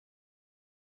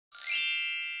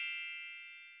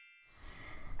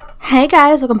Hey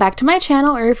guys, welcome back to my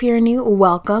channel, or if you're new,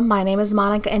 welcome. My name is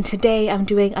Monica and today I'm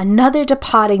doing another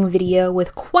depotting video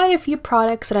with quite a few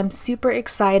products that I'm super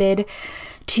excited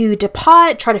to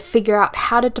depot, try to figure out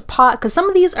how to depot, because some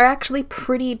of these are actually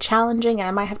pretty challenging and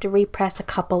I might have to repress a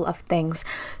couple of things.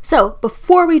 So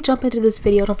before we jump into this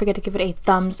video, don't forget to give it a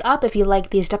thumbs up if you like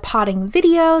these depotting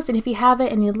videos, and if you haven't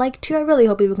and you'd like to, I really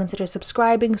hope you would consider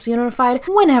subscribing so you're notified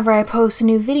whenever I post a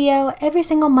new video every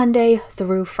single Monday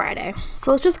through Friday.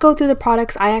 So let's just go through the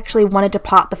products I actually wanted to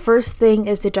depot. The first thing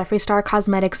is the Jeffree Star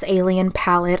Cosmetics Alien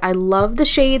Palette. I love the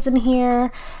shades in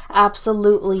here,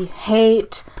 absolutely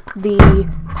hate the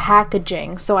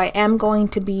packaging, so I am going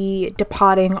to be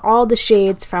depotting all the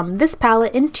shades from this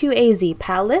palette into a Z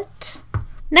palette.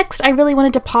 Next, I really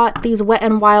wanted to depot these Wet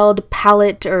n Wild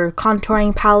palette or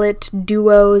contouring palette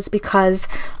duos because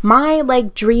my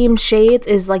dream shades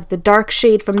is the dark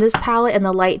shade from this palette and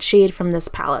the light shade from this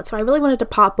palette, so I really wanted to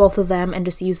depot both of them and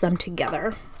just use them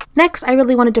together. Next, I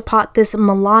really wanted to depot this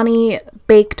Milani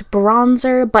baked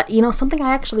bronzer, but you know, something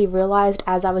I actually realized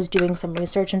as I was doing some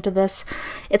research into this,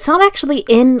 it's not actually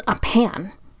in a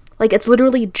pan. It's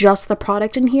literally just the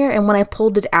product in here, and when I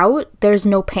pulled it out, there's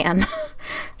no pan.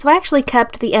 So I actually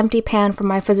kept the empty pan from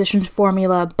my Physicians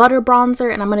Formula butter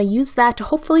bronzer, and I'm going to use that to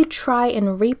hopefully try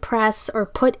and repress or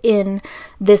put in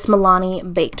this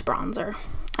Milani baked bronzer.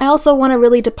 I also want to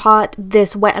really depot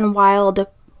this Wet n Wild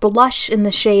blush in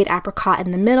the shade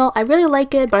Apricot-in-the-Middle. I really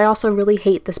like it, but I also really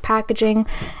hate this packaging,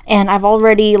 and I've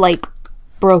already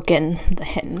broken the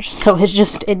hinge, so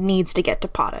it needs to get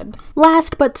depotted.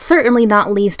 Last but certainly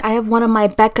not least, I have one of my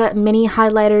Becca mini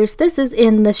highlighters. This is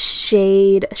in the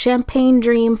shade Champagne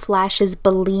Dream Flashes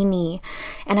Bellini,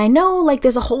 and I know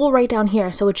there's a hole right down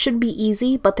here, so it should be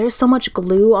easy, but there's so much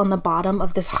glue on the bottom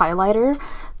of this highlighter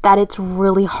that it's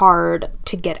really hard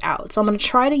to get out. So I'm going to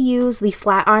try to use the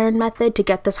flat iron method to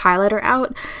get this highlighter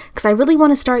out, because I really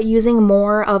want to start using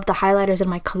more of the highlighters in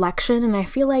my collection, and I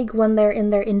feel like when they're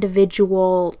in their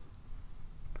individual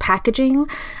packaging,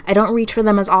 I don't reach for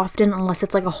them as often unless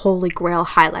it's a holy grail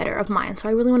highlighter of mine. So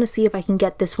I really want to see if I can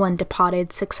get this one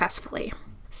depotted successfully.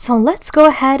 So let's go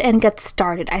ahead and get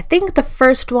started. I think the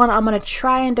first one I'm going to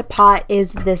try and depot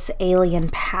is this Alien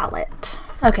palette.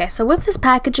 Okay, so with this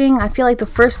packaging, I feel like the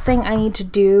first thing I need to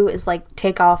do is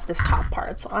take off this top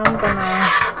part. So I'm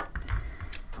gonna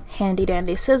handy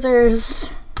dandy scissors.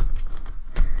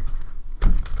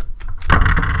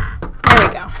 There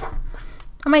we go.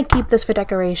 I might keep this for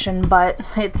decoration, but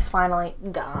it's finally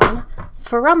gone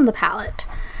from the palette.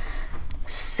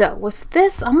 So with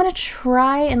this, I'm gonna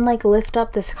try and lift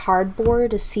up this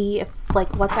cardboard to see if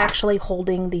what's actually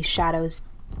holding these shadows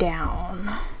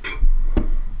down.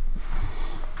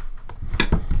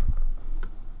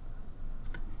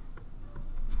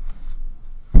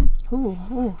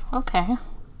 Ooh, okay.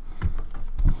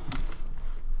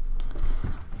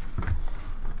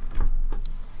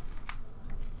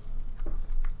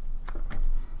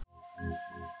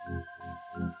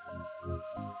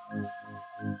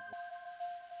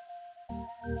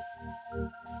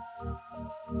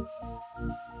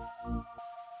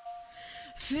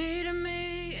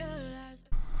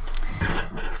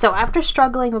 So after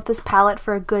struggling with this palette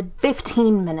for a good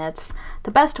 15 minutes,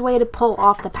 the best way to pull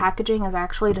off the packaging is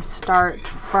actually to start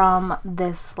from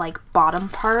this bottom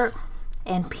part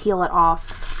and peel it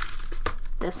off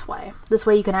this way. This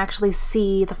way you can actually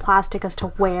see the plastic as to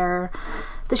where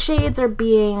the shades are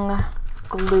being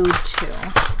glued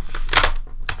to.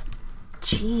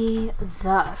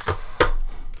 Jesus.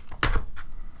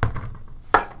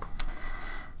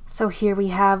 So here we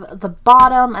have the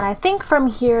bottom, and I think from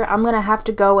here I'm gonna have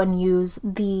to go and use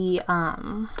the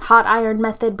hot iron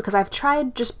method, because I've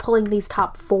tried just pulling these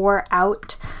top 4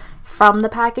 out from the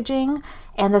packaging,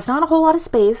 and there's not a whole lot of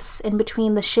space in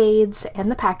between the shades and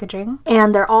the packaging,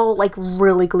 and they're all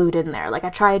really glued in there. I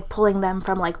tried pulling them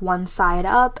from one side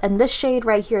up, and this shade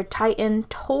right here, Titan,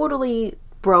 totally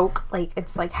broke.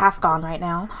 It's half gone right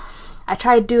now. I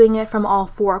tried doing it from all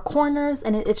 4 corners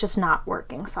and it's just not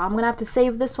working. So I'm gonna have to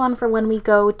save this one for when we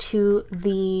go to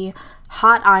the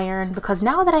hot iron, because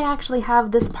now that I actually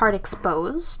have this part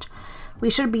exposed, we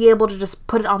should be able to just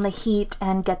put it on the heat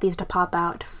and get these to pop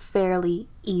out fairly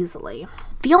easily.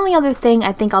 The only other thing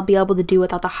I think I'll be able to do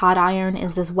without the hot iron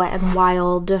is this Wet n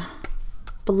Wild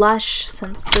blush,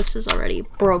 since this is already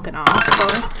broken off.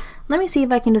 So let me see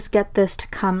if I can just get this to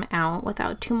come out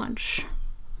without too much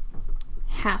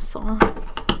hassle.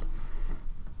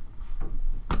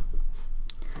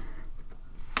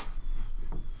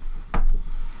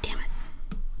 Damn it.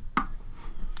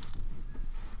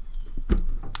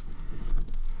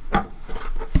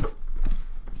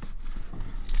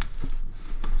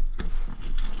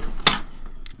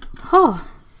 Oh,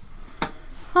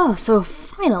 so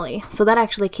finally. So that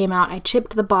actually came out. I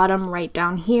chipped the bottom right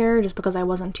down here just because I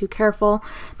wasn't too careful.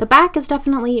 The back is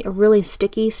definitely really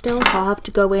sticky still, so I'll have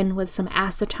to go in with some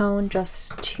acetone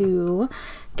just to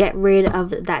get rid of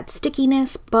that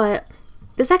stickiness, but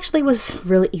this actually was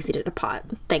really easy to depot,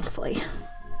 thankfully.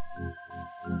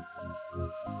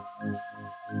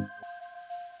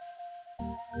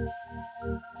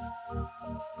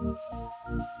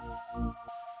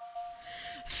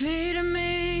 Feeding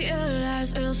me your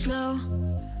lies real slow.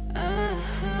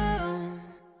 Oh,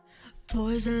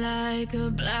 poison like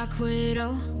a black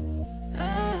widow.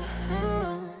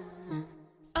 Oh,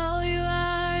 all you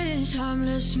are is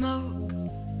harmless smoke.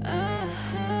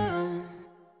 Oh,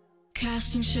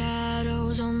 casting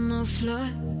shadows on the floor.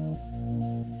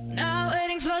 Now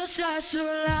waiting for the stars to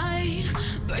align,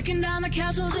 breaking down the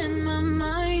castles in my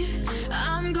mind.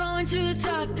 I'm going to the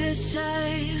top this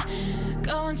time,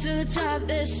 going to the top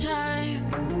this time.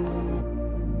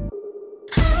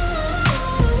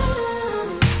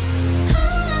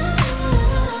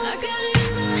 I got it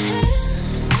in my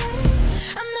hands,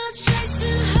 I'm not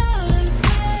chasing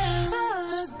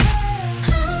holograms.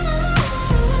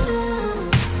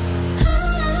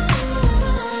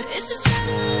 It's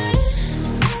adrenaline,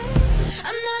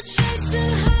 I'm not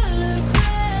chasing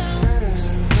holograms.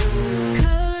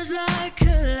 Colors like a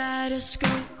kaleidoscope.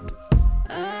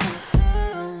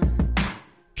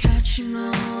 Catching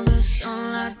all the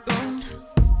sunlight gold.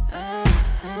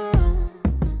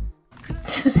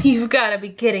 You've got to be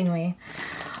kidding me.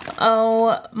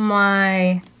 Oh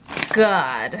my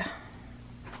god.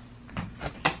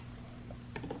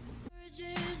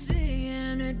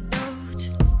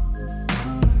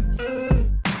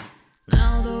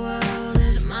 Now the world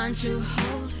is mine to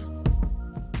hold.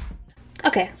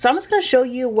 Okay, so I'm just gonna show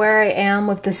you where I am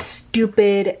with this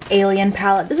stupid alien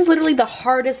palette. This is literally the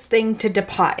hardest thing to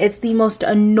depot. It's the most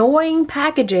annoying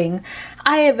packaging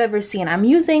I have ever seen. I'm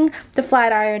using the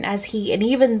flat iron as heat, and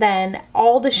even then,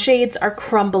 all the shades are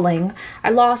crumbling.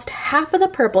 I lost half of the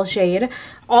purple shade.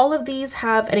 All of these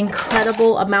have an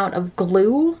incredible amount of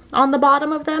glue on the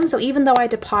bottom of them, so even though I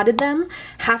depotted them,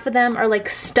 half of them are like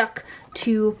stuck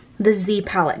to the Z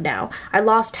palette now. I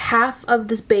lost half of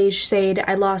this beige shade,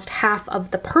 I lost half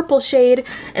of the purple shade,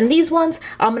 and these ones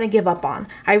I'm gonna give up on.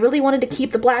 I really wanted to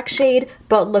keep the black shade,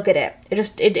 but look at it.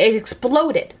 It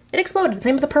exploded. It exploded.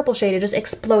 Same with the purple shade, it just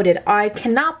exploded. I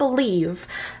cannot believe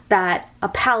that a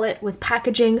palette with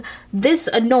packaging this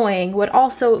annoying would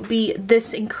also be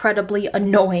this incredibly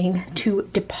annoying to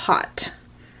depot.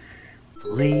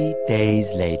 3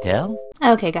 days later.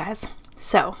 Okay guys,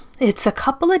 so it's a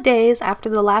couple of days after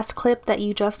the last clip that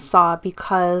you just saw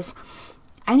because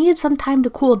I needed some time to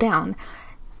cool down.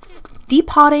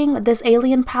 Depotting this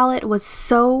alien palette was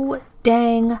so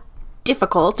dang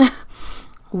difficult.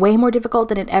 Way more difficult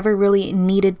than it ever really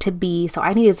needed to be, so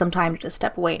I needed some time to just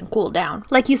step away and cool down.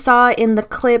 Like you saw in the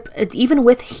clip, even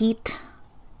with heat,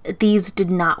 these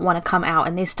did not want to come out,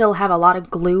 and they still have a lot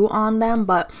of glue on them,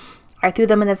 but I threw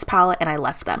them in this palette and I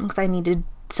left them because I needed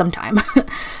some time.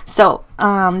 So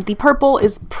the purple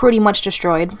is pretty much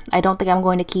destroyed. I don't think I'm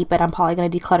going to keep it. I'm probably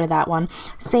going to declutter that one.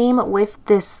 Same with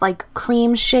this like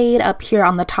cream shade up here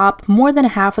on the top. More than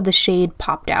half of the shade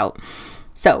popped out.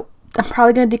 So I'm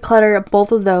probably going to declutter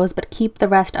both of those, but keep the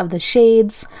rest of the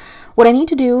shades. What I need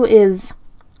to do is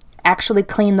actually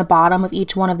clean the bottom of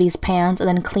each one of these pans and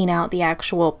then clean out the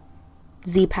actual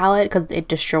Z palette because it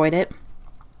destroyed it.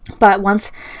 But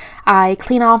once I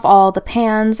clean off all the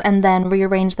pans and then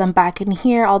rearrange them back in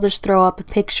here, I'll just throw up a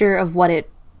picture of what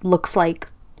it looks like,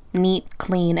 neat,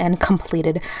 clean, and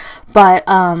completed. But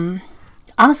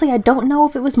honestly, I don't know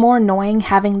if it was more annoying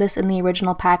having this in the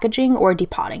original packaging or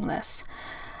depotting this.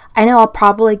 I know I'll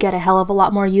probably get a hell of a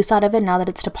lot more use out of it now that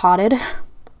it's depotted.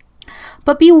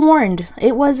 But be warned,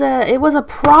 it was a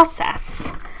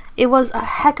process. It was a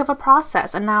heck of a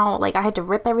process, and now like I had to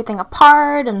rip everything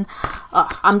apart, and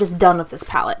I'm just done with this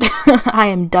palette. I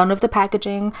am done with the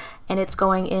packaging, and it's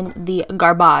going in the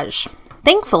garbage.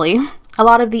 Thankfully, a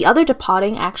lot of the other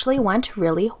depotting actually went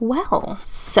really well.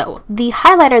 So the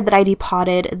highlighter that I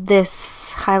depotted,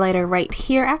 this highlighter right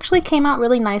here, actually came out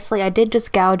really nicely. I did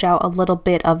just gouge out a little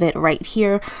bit of it right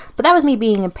here, but that was me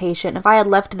being impatient. If I had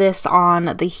left this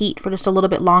on the heat for just a little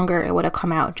bit longer, it would have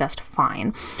come out just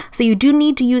fine. So you do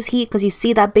need to use heat because you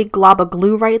see that big glob of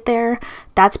glue right there?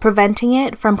 That's preventing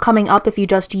it from coming up if you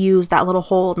just use that little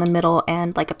hole in the middle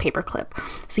and like a paper clip.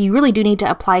 So you really do need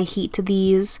to apply heat to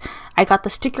these. I got the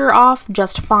sticker off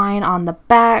just fine on the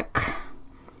back.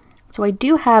 So I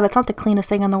do have, it's not the cleanest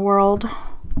thing in the world. I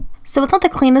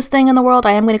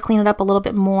am going to clean it up a little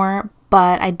bit more,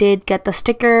 but I did get the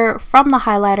sticker from the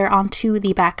highlighter onto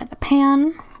the back of the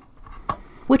pan,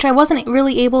 which I wasn't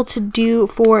really able to do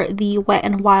for the Wet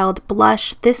n Wild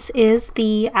blush. This is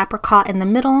the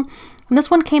Apricot-in-the-Middle. And this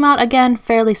one came out, again,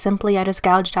 fairly simply. I just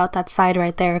gouged out that side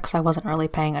right there because I wasn't really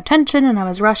paying attention and I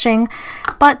was rushing.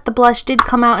 But the blush did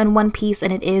come out in one piece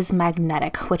and it is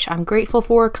magnetic, which I'm grateful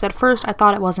for because at first I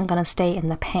thought it wasn't going to stay in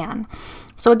the pan.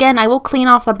 So again, I will clean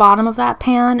off the bottom of that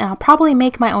pan and I'll probably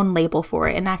make my own label for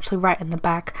it and actually write in the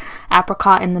back,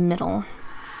 Apricot-in-the-Middle.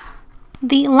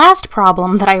 The last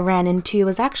problem that I ran into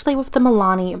was actually with the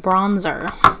Milani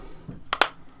bronzer.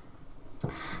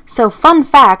 So fun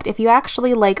fact, if you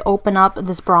actually like open up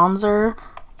this bronzer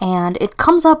and it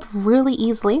comes up really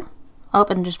easily. Oh,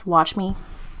 and just watch me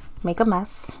make a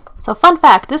mess. So fun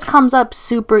fact, this comes up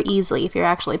super easily if you're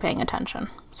actually paying attention.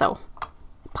 So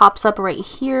it pops up right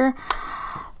here.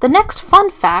 The next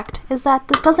fun fact is that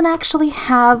this doesn't actually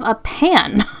have a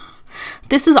pan.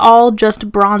 This is all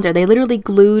just bronzer. They literally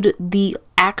glued the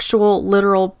actual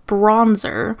literal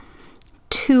bronzer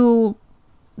to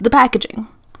the packaging.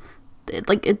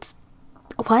 Like, it's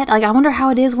what? Like, I wonder how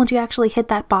it is once you actually hit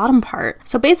that bottom part.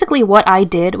 So basically what I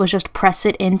did was just press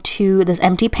it into this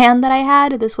empty pan that I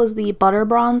had. This was the butter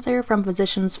bronzer from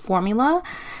Physicians Formula.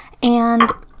 And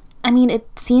I mean,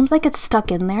 it seems like it's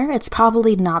stuck in there. It's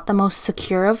probably not the most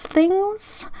secure of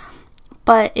things,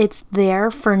 but it's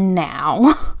there for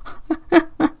now.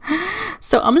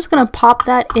 So I'm just gonna pop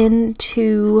that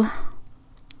into,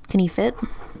 can you fit?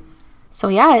 So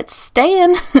yeah, it's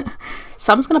staying.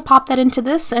 So I'm just going to pop that into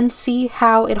this and see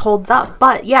how it holds up.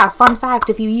 But yeah, fun fact,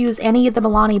 if you use any of the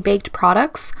Milani baked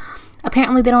products,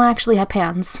 apparently they don't actually have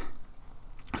pans.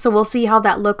 So we'll see how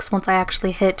that looks once I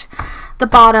actually hit the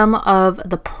bottom of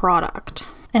the product.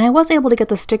 And I was able to get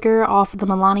the sticker off of the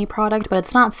Milani product, but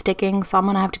it's not sticking, so I'm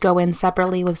going to have to go in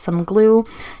separately with some glue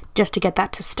just to get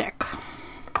that to stick.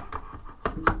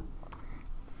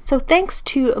 So thanks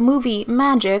to Movie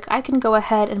Magic, I can go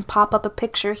ahead and pop up a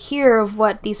picture here of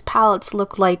what these palettes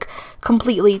look like,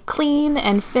 completely clean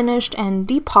and finished and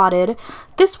depotted.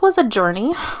 This was a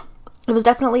journey. It was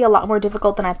definitely a lot more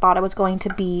difficult than I thought it was going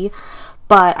to be,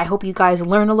 but I hope you guys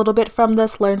learn a little bit from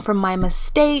this, learn from my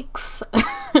mistakes.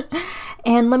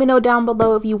 And let me know down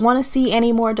below if you want to see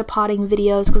any more depotting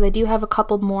videos, because I do have a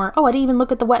couple more. Oh, I didn't even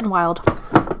look at the Wet n Wild.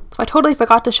 So I totally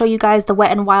forgot to show you guys the Wet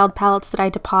n Wild palettes that I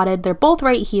depotted. They're both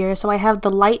right here. So I have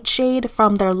the light shade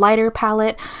from their lighter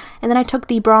palette, and then I took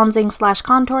the bronzing /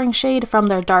 contouring shade from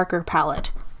their darker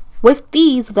palette. With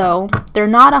these though, they're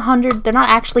not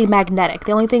actually magnetic.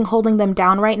 The only thing holding them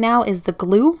down right now is the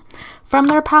glue from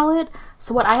their palette.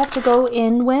 So what I have to go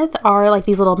in with are like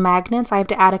these little magnets. I have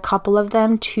to add a couple of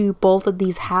them to both of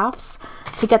these halves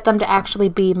to get them to actually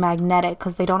be magnetic,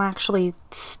 because they don't actually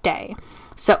stay.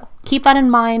 So keep that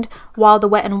in mind. While the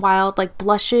Wet n Wild like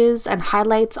blushes and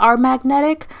highlights are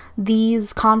magnetic,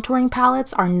 these contouring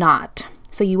palettes are not.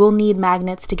 So you will need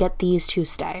magnets to get these to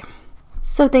stay.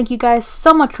 So thank you guys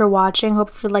so much for watching. Hope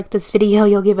if you like this video,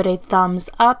 you'll give it a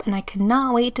thumbs up, and I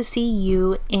cannot wait to see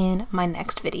you in my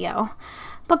next video.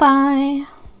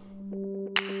 Bye-bye.